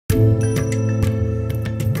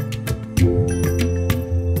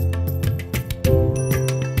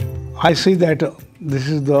I see that this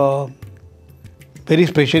is the very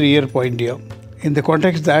special year for India in the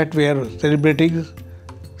context that we are celebrating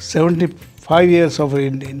 75 years of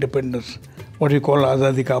independence, what we call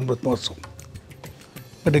Azadi Ka Amrit Mahotsav.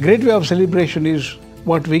 But the great way of celebration is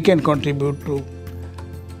what we can contribute to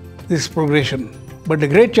this progression. But the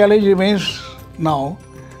great challenge remains now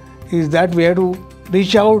is that we have to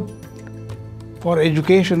reach out for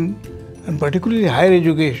education and particularly higher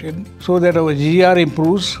education so that our GR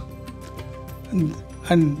improves,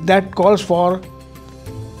 and that calls for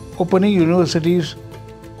opening universities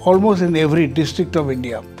almost in every district of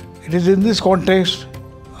India. It is in this context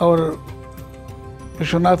our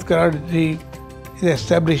Vishwanath Karad is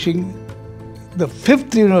establishing the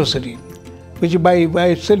 5th university, which by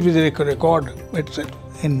itself is a record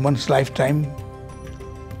itself in one's lifetime,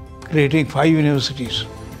 creating 5 universities,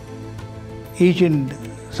 each in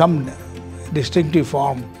some distinctive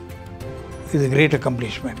form, is a great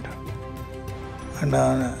accomplishment. And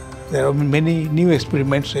there have been many new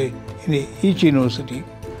experiments in each university,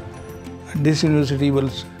 and this university will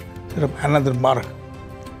set up another mark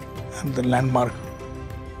and the landmark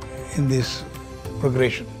in this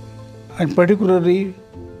progression. And particularly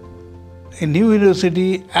a new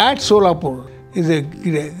university at Solapur is a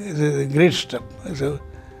great step. It's a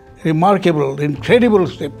remarkable, incredible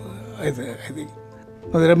step, I think.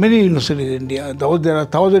 Now, there are many universities in India. There are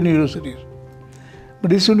 1,000 universities. But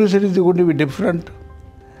this university is going to be different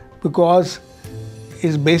because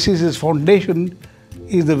its basis, its foundation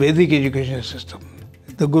is the Vedic education system,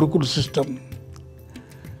 the Gurukul system.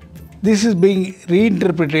 This is being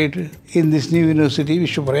reinterpreted in this new university,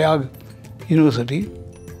 Vishwaprayag University.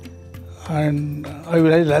 And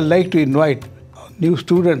I'd like to invite new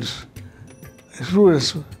students to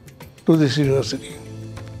this university.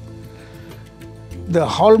 The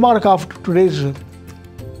hallmark of today's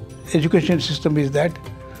education system is that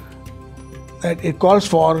it calls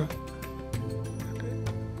for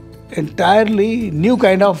entirely new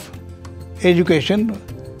kind of education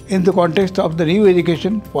in the context of the new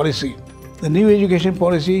education policy. The new education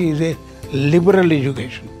policy is a liberal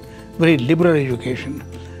education, very liberal education.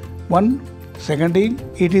 One, secondly,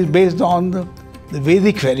 it is based on the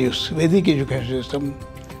Vedic values, Vedic education system,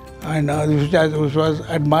 and which was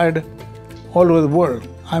admired all over the world.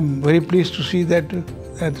 I'm very pleased to see that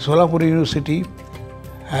Solapur University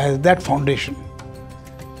has that foundation,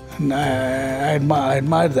 and I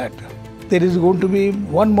admire that. There is going to be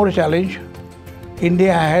one more challenge.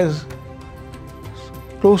 India has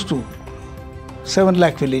close to 7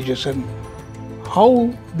 lakh villages, and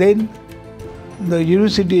how then the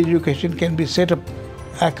university education can be set up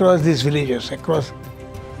across these villages,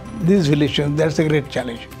 that's a great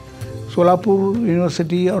challenge. Solapur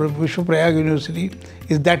University or Vishwaprayag University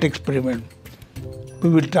is that experiment. We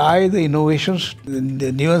will try the innovations,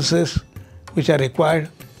 the nuances which are required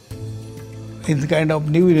in the kind of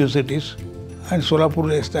new universities, and Solapur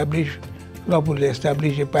will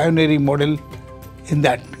establish a pioneering model in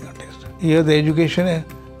that context. Here the education,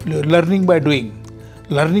 learning by doing,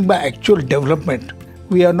 learning by actual development.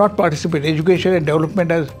 We have not participated. Education and development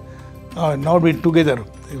has not been together.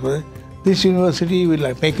 This university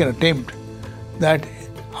will make an attempt that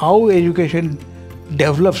how education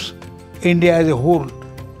develops India as a whole,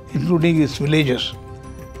 including its villages.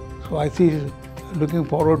 So I think looking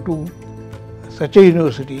forward to such a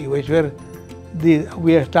university where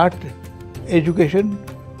we have started education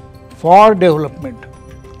for development.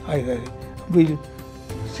 We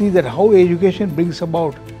see that how education brings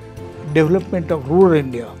about development of rural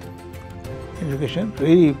India. Education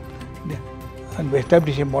really, and we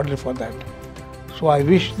establish a model for that. So I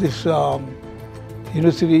wish this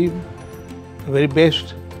university the very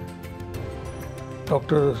best.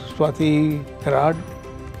 Dr. Swati Karad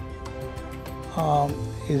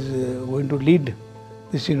is going to lead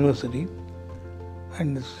this university,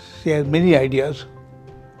 and she has many ideas,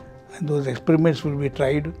 and those experiments will be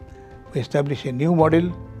tried. We establish a new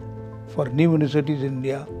model for new universities in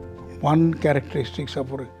India. One characteristics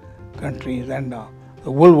of our country is, and the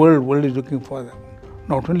whole world is looking for them.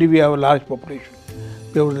 Not only we have a large population,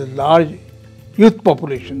 we have a large youth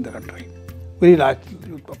population in the country, very large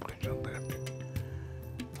youth population in the country.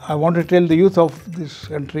 I want to tell the youth of this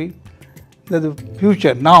country that the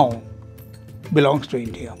future now belongs to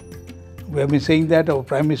India. We have been saying that, our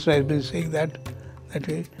Prime Minister has been saying that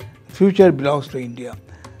the future belongs to India.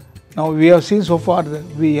 Now we have seen so far that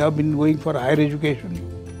we have been going for higher education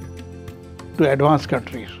to advanced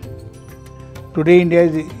countries. Today India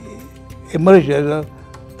is emerged as the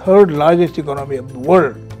 3rd largest economy of the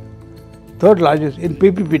world, 3rd largest in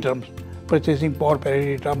PPP terms, purchasing power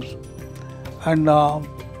parity terms, and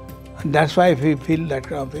that's why we feel that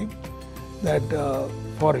kind of thing. that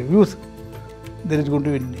for youth there is going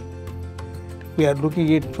to be, we are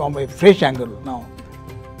looking at it from a fresh angle now,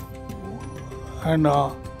 and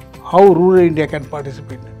how rural India can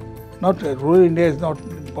participate. Not rural India is not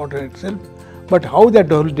important itself, but how the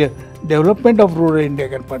development of rural India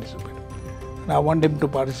can participate. And I want them to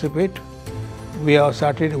participate. We have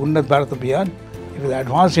started Unnat Bharat Abhiyan. It is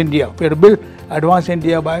Advanced India. We have to build Advanced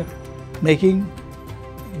India by making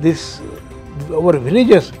our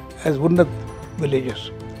villages as Unnat villages.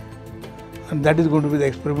 And that is going to be the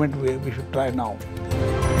experiment we should try now.